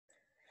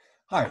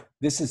Hi,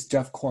 this is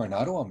Jeff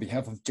Coronado on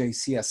behalf of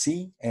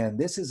JCSC, and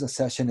this is a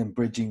session in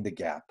Bridging the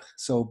Gap.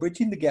 So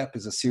Bridging the Gap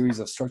is a series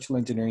of structural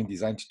engineering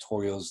design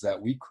tutorials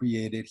that we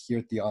created here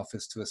at the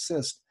office to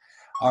assist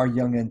our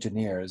young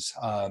engineers.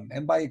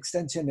 And by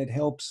extension, it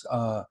helps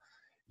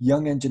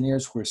young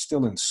engineers who are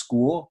still in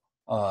school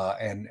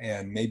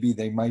and maybe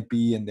they might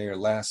be in their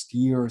last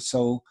year or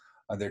so.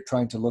 They're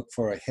trying to look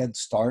for a head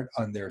start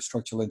on their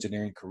structural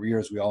engineering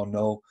careers. We all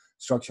know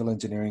structural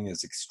engineering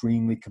is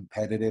extremely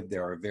competitive.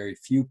 There are very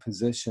few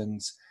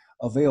positions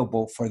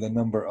available for the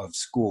number of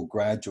school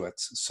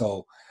graduates.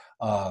 So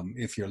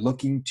if you're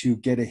looking to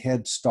get a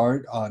head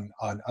start on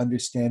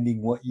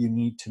understanding what you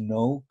need to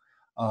know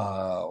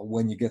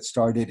when you get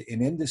started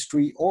in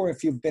industry, or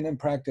if you've been in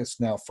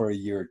practice now for a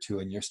year or two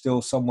and you're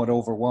still somewhat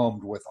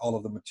overwhelmed with all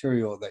of the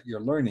material that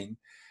you're learning,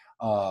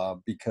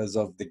 because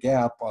of the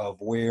gap of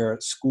where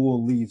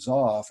school leaves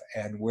off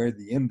and where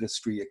the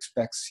industry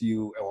expects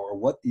you, or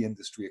what the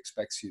industry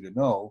expects you to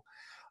know,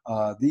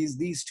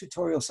 these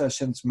tutorial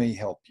sessions may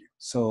help you.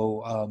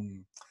 So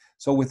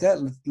with that,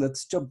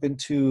 let's jump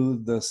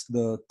into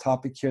the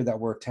topic here that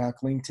we're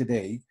tackling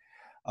today,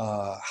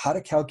 how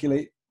to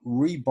calculate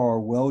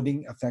rebar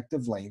welding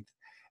effective length.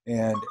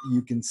 And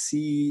you can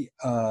see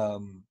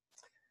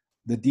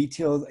the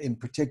detail in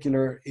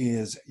particular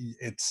is,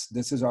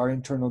 this is our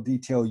internal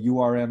detail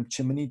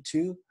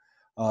URMCHIMNEY2.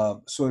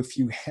 So if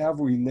you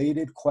have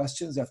related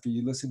questions after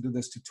you listen to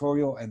this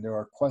tutorial, and there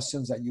are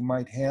questions that you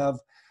might have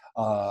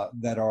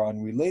that are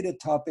on related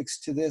topics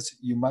to this,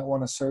 you might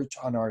want to search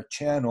on our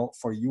channel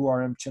for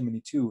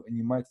URMCHIMNEY2, and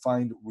you might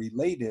find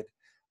related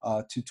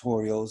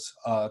tutorials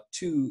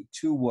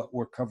to what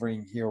we're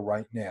covering here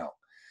right now.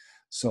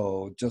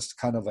 So just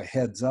kind of a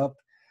heads up.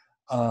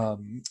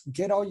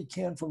 Get all you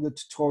can from the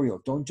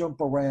tutorial. Don't jump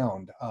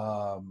around.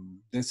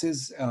 This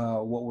is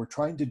what we're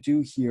trying to do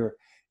here,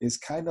 is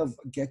kind of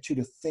get you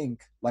to think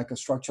like a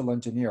structural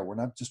engineer. We're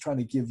not just trying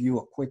to give you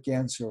a quick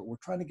answer. We're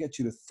trying to get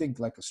you to think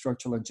like a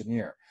structural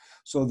engineer.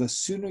 So the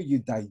sooner you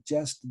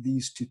digest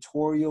these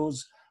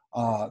tutorials,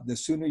 the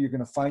sooner you're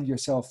going to find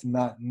yourself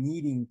not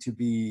needing to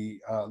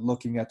be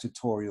looking at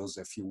tutorials,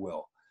 if you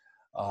will.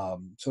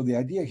 So the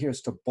idea here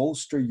is to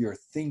bolster your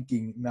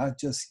thinking, not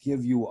just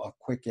give you a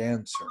quick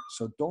answer.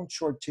 So don't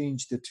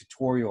shortchange the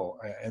tutorial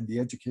and the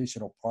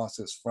educational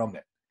process from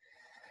it.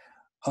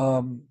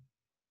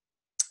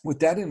 With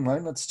that in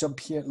mind, let's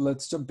jump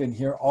in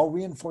here. All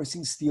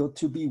reinforcing steel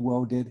to be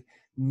welded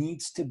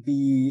needs to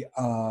be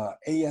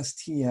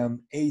ASTM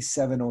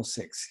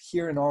A706.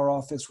 Here in our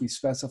office, we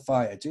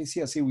specify, at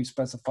JCSC, we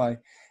specify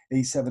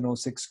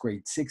A706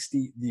 grade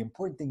 60. The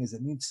important thing is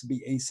it needs to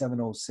be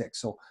A706.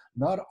 So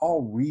not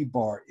all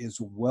rebar is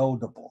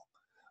weldable.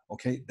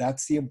 Okay,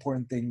 that's the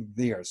important thing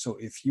there. So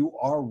if you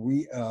are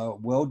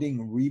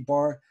welding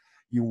rebar,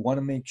 you want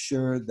to make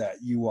sure that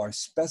you are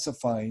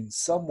specifying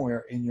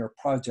somewhere in your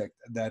project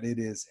that it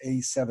is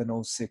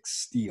A706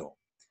 steel.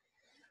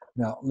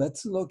 Now,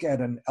 let's look at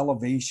an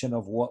elevation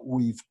of what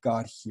we've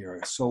got here.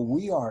 So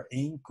we are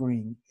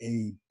anchoring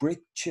a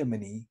brick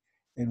chimney,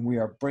 and we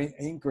are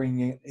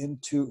anchoring it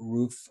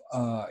into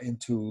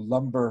into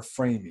lumber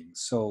framing.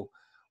 So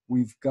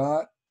we've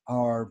got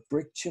our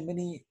brick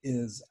chimney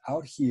is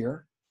out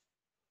here.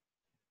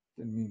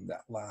 Didn't mean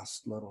that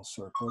last little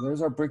circle.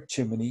 There's our brick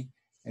chimney.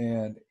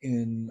 And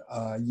in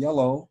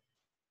yellow,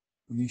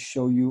 we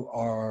show you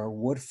our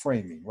wood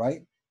framing,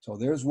 right? So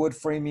there's wood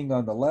framing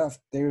on the left.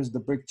 There's the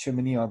brick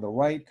chimney on the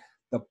right.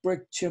 The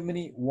brick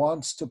chimney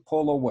wants to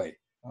pull away.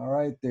 All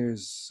right,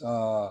 there's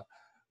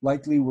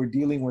likely we're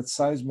dealing with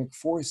seismic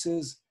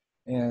forces,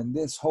 and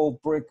this whole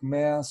brick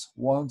mass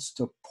wants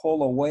to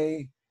pull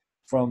away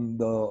from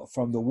the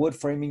wood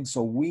framing.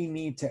 So we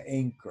need to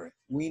anchor it.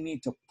 We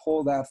need to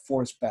pull that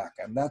force back,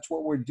 and that's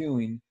what we're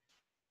doing.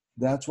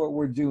 That's what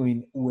we're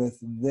doing with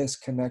this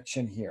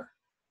connection here.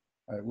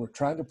 All right, we're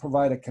trying to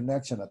provide a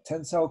connection, a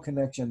tensile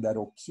connection that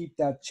will keep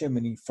that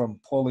chimney from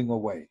pulling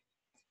away.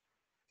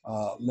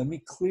 Let me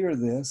clear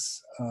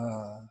this.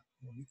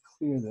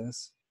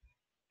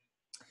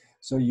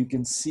 So you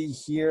can see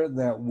here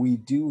that we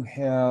do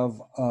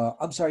have,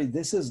 I'm sorry,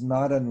 this is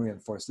not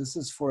unreinforced. This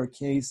is for a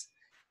case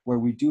where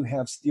we do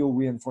have steel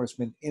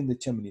reinforcement in the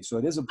chimney. So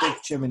it is a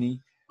brick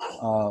chimney,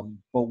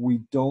 but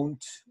we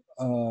don't,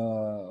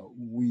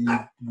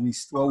 we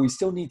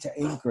still need to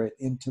anchor it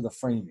into the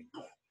framing.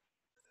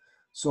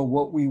 So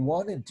what we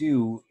want to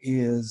do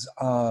is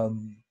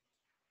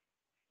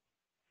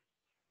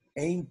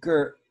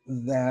anchor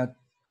that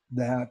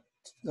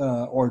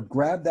or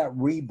grab that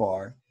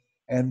rebar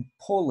and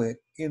pull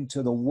it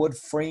into the wood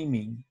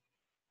framing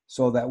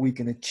so that we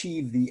can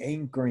achieve the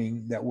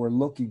anchoring that we're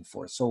looking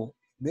for. So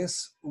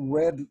this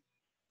red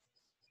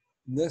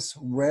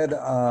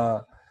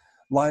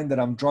line that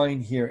I'm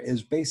drawing here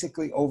is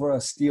basically over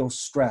a steel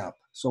strap.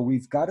 So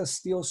we've got a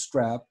steel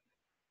strap,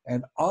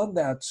 and on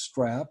that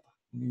strap,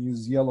 let me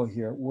use yellow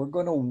here, we're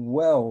going to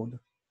weld,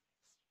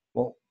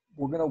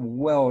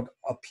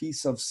 a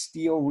piece of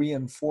steel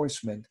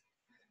reinforcement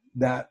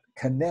that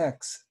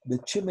connects the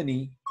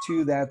chimney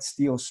to that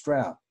steel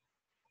strap.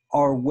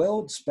 Our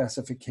weld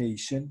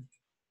specification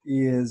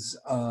is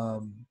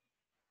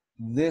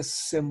this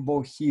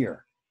symbol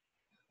here,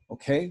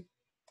 okay?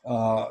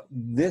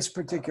 This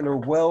particular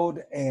weld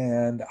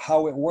and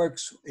how it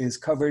works is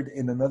covered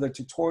in another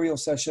tutorial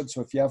session.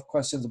 So if you have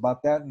questions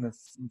about that, and if,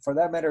 for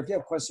that matter, if you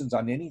have questions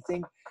on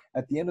anything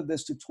at the end of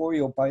this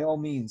tutorial, by all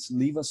means,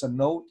 leave us a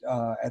note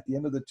at the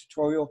end of the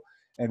tutorial,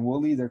 and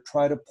we'll either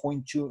try to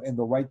point you in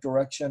the right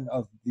direction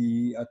of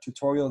the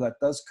tutorial that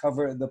does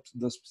cover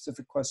the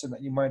specific question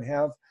that you might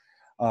have,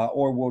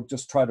 or we'll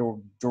just try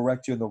to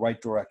direct you in the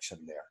right direction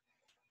there.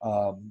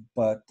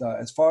 But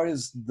as far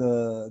as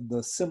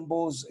the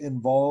symbols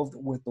involved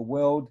with the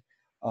weld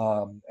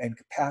and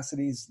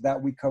capacities,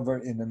 that we cover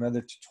in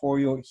another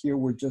tutorial. Here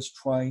we're just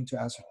trying to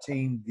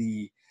ascertain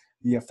the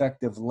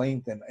effective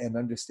length and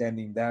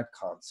understanding that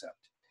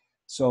concept.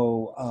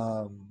 So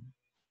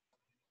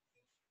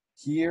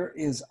here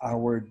is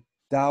our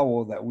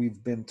dowel that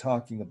we've been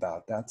talking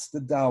about. That's the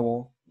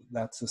dowel.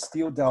 That's a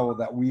steel dowel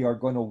that we are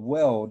going to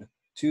weld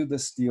to the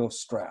steel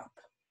strap.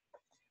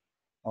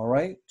 All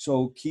right,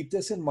 so keep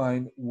this in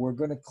mind. We're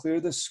going to clear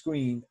the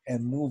screen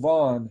and move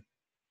on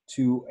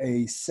to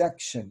a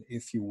section,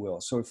 if you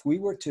will. So if we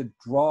were to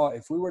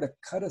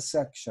cut a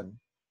section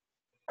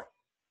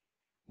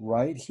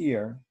right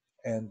here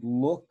and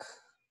look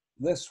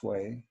this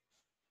way,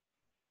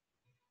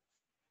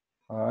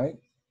 all right,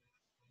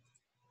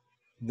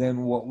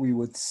 then what we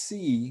would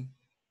see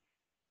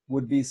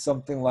would be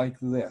something like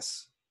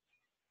this.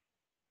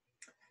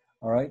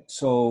 All right,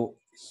 so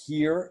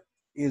here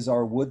is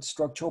our wood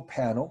structural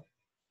panel.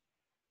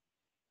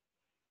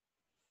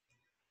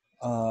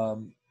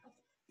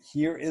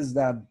 Here is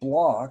that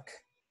block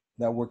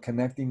that we're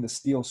connecting the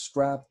steel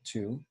strap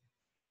to.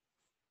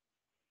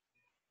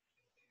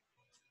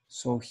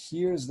 So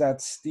here's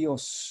that steel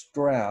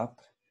strap,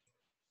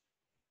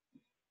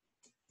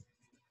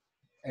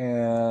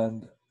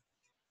 and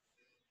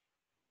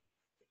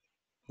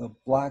the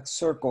black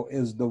circle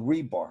is the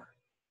rebar.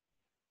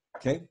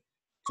 Okay,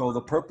 so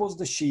the purple is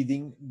the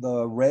sheathing,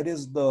 the red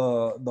is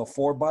the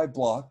 4x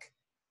block.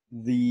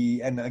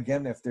 And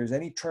again, if there's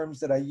any terms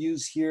that I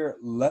use here,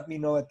 let me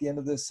know at the end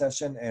of this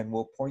session, and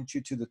we'll point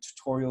you to the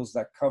tutorials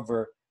that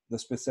cover the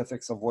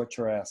specifics of what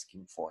you're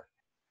asking for.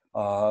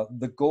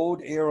 The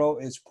gold arrow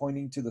is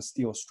pointing to the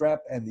steel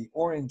strap, and the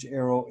orange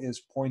arrow is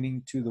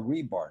pointing to the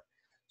rebar.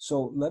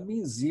 So let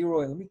me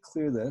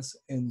clear this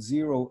and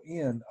zero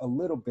in a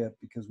little bit,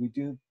 because we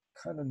do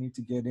kind of need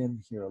to get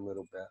in here a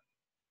little bit.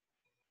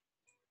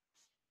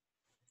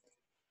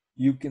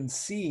 You can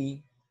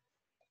see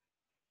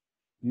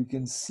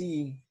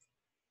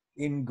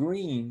in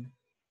green,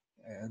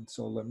 and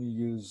so let me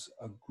use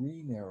a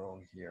green arrow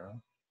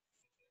here,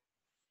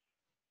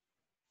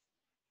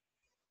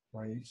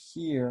 right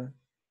here,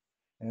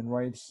 and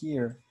right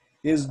here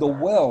is the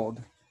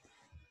weld.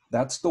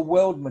 That's the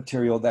weld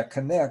material that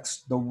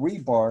connects the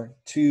rebar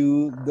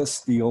to the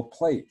steel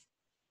plate.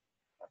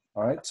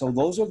 All right, so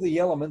those are the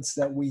elements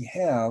that we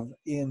have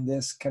in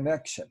this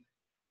connection.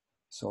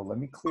 So let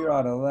me clear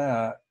out of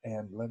that,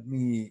 and let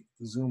me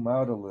zoom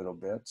out a little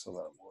bit so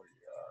that we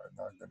are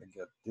not going to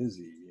get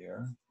dizzy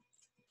here.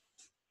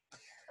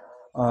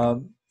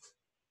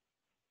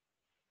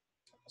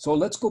 So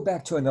let's go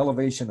back to an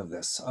elevation of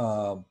this.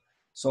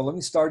 So let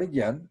me start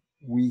again.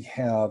 We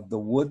have the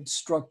wood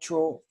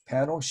structural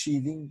panel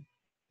sheathing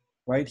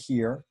right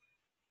here.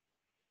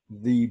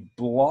 The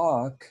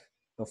block,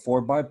 the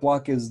 4x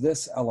block, is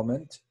this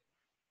element,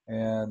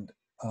 and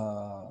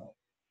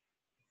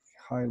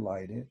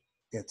highlight it.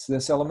 It's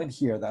this element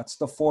here. That's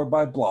the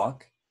 4x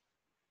block.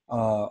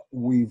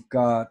 We've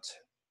got,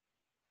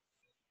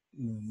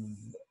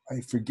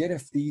 I forget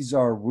if these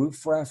are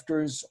roof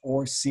rafters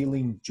or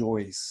ceiling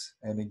joists.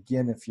 And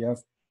again, if you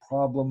have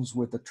problems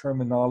with the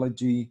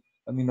terminology,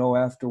 let me know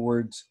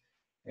afterwards,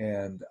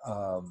 and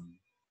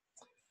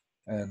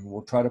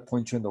we'll try to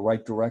point you in the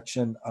right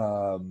direction.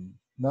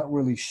 Not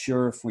really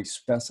sure if we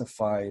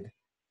specified.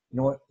 You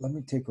know what? Let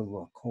me take a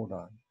look. Hold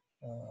on.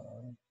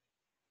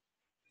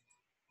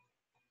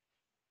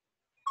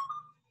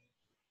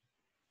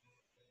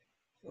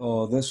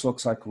 Oh, this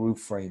looks like roof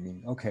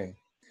framing. Okay.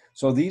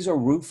 So these are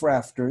roof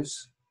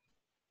rafters.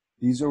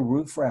 These are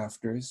roof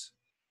rafters.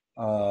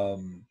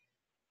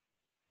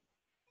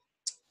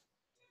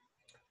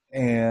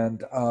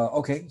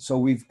 Okay, so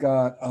we've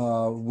got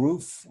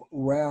roof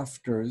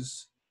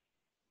rafters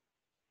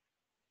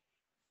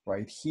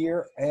right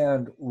here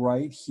and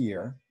right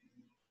here.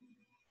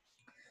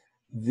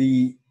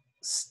 The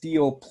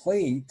steel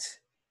plate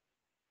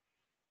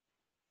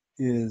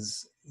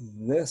is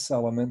this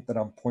element that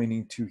I'm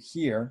pointing to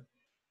here.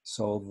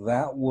 So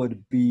that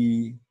would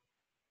be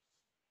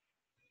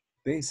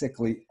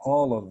basically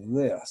all of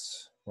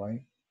this,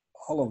 right?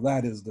 All of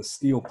that is the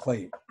steel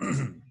plate.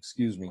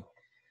 Excuse me.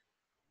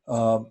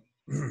 The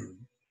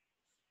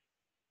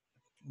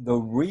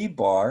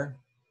rebar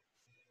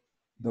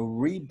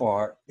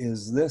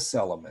is this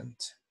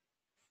element.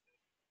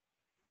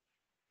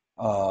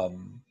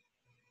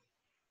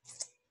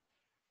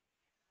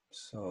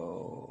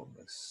 So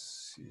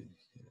let's see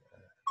here.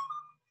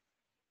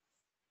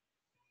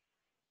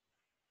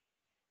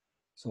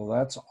 So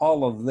that's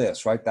all of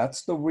this, right?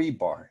 That's the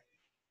rebar.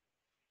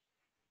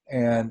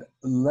 And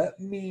let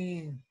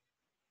me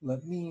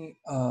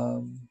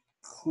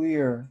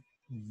clear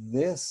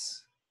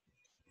this,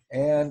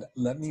 and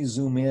let me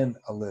zoom in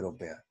a little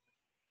bit,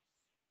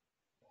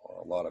 or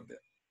a lot of it.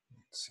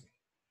 Let's see.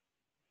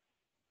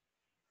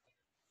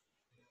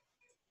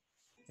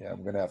 Yeah,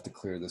 I'm gonna have to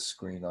clear the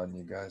screen on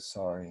you guys,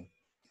 sorry.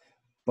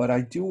 But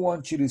I do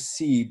want you to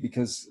see,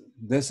 because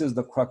this is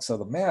the crux of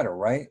the matter,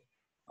 right?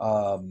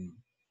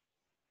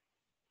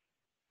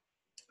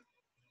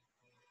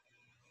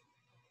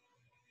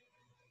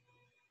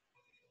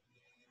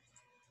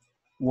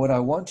 What I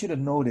want you to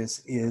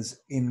notice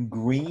is in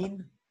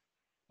green,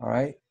 all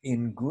right,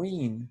 in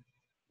green,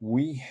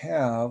 we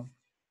have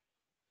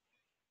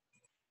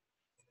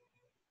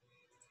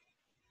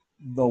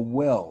the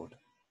weld.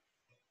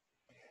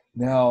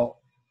 Now,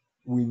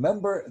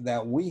 remember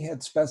that we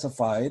had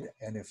specified,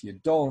 and if you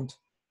don't,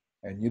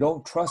 and you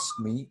don't trust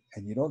me,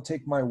 and you don't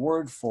take my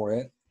word for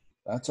it,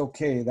 that's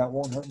okay, that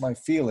won't hurt my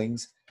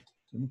feelings.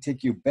 Let me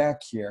take you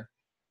back here.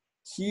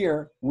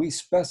 Here, we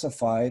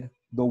specified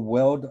the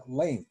weld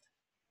length.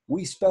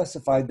 We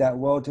specified that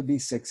weld to be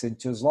 6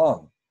 inches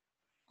long.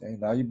 Okay,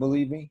 now you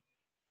believe me?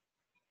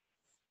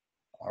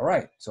 All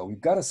right, so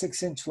we've got a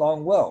 6-inch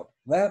long weld.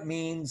 That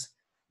means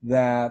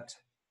that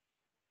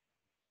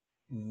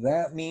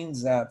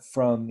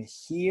from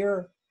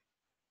here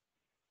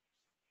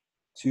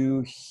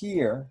to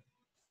here,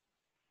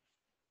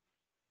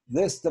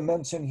 this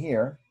dimension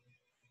here,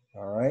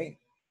 all right,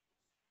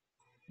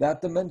 that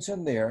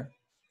dimension there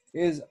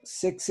is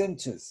 6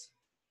 inches,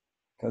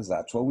 because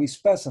that's what we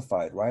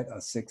specified, right? A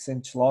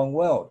 6-inch long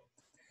weld.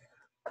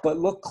 But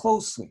look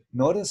closely.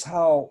 Notice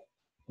how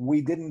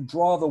we didn't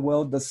draw the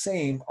weld the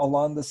same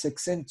along the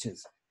 6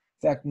 inches.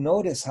 In fact,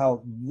 notice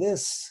how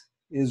this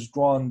is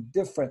drawn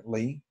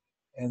differently,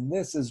 and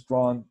this is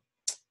drawn,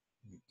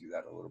 let me do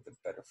that a little bit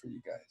better for you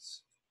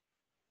guys.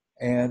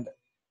 And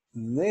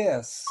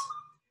this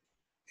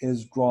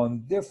is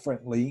drawn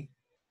differently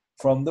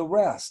from the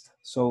rest.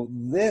 So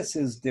this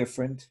is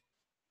different,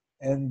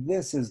 and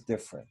this is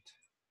different.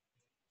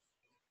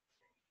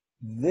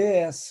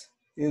 This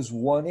is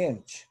 1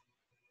 inch.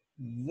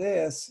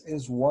 This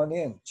is 1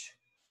 inch.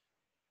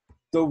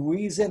 The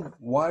reason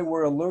why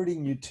we're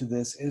alerting you to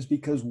this is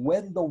because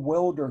when the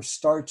welder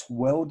starts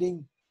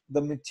welding,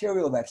 the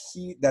material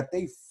that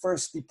they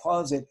first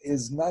deposit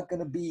is not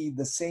going to be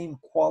the same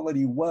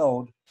quality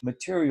weld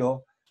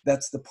material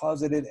that's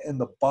deposited in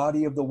the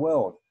body of the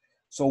weld.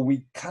 So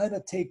we kind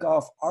of take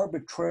off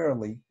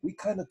arbitrarily, we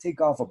kind of take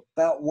off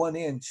about 1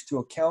 inch to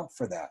account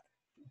for that.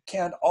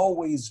 Can't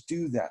always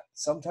do that.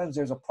 Sometimes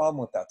there's a problem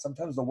with that.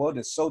 Sometimes the weld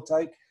is so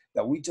tight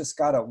that we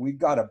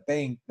gotta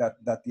bank that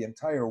the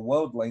entire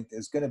weld length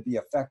is going to be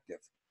effective.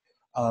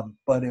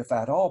 But if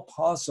at all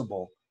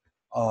possible,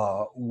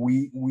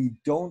 we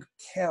don't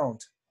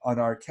count on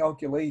our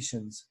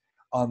calculations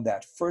on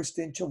that 1st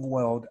inch of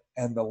weld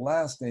and the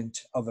last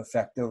inch of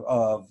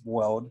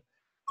weld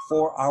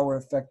for our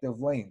effective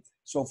length.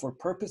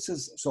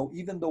 So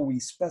even though we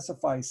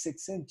specify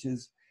 6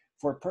 inches,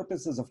 for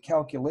purposes of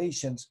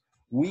calculations,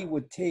 we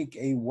would take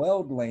a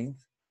weld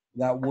length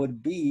that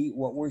would be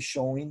what we're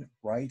showing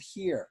right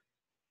here.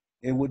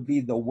 It would be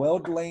the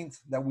weld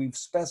length that we've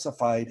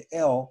specified,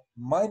 L,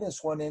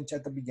 minus 1 inch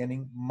at the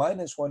beginning,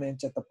 minus 1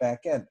 inch at the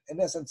back end. In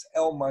essence,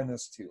 L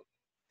minus 2.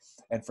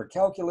 And for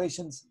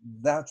calculations,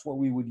 that's what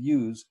we would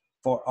use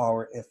for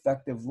our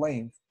effective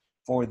length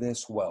for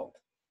this weld.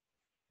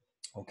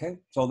 Okay,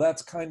 so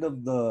that's kind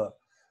of the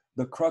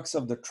crux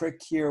of the trick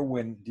here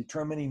when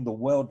determining the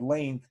weld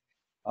length.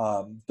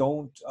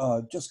 Don't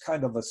just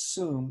kind of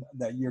assume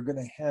that you're going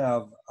to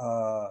have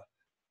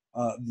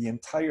the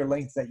entire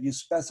length that you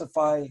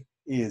specify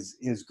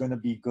is going to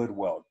be good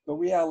weld. The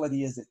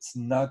reality is it's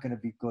not going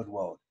to be good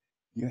weld.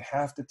 You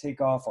have to take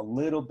off a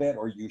little bit,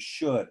 or you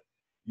should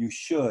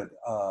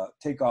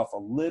take off a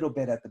little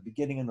bit at the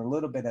beginning and a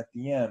little bit at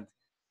the end,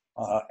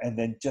 and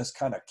then just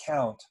kind of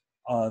count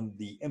on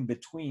the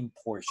in-between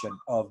portion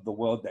of the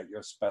weld that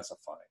you're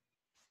specifying.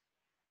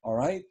 All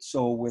right,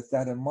 so with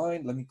that in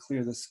mind, let me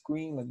clear the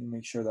screen. Let me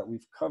make sure that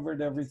we've covered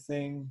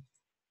everything.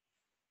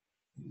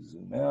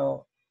 Zoom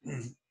out.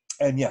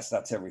 And yes,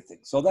 that's everything.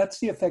 So that's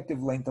the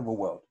effective length of a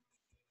weld.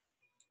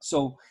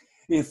 So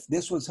if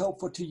this was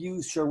helpful to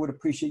you, sure would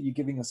appreciate you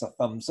giving us a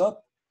thumbs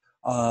up.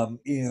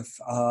 If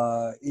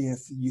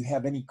you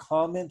have any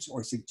comments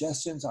or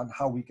suggestions on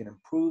how we can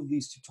improve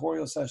these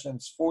tutorial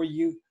sessions for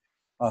you,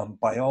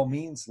 by all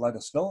means, let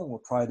us know, and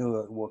we'll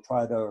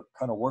try to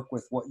kind of work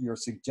with what you're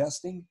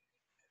suggesting.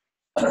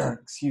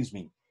 Excuse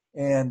me.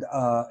 And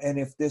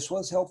if this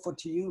was helpful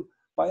to you,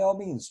 by all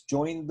means,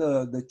 join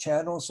the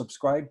channel,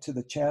 subscribe to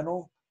the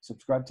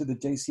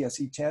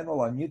JCSE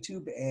channel on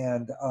YouTube,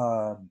 and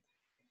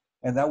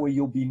that way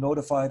you'll be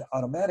notified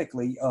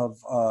automatically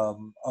of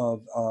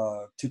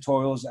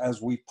tutorials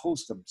as we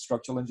post them,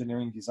 structural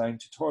engineering design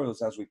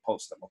tutorials as we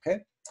post them, okay?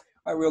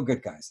 All right, real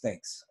good, guys.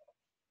 Thanks.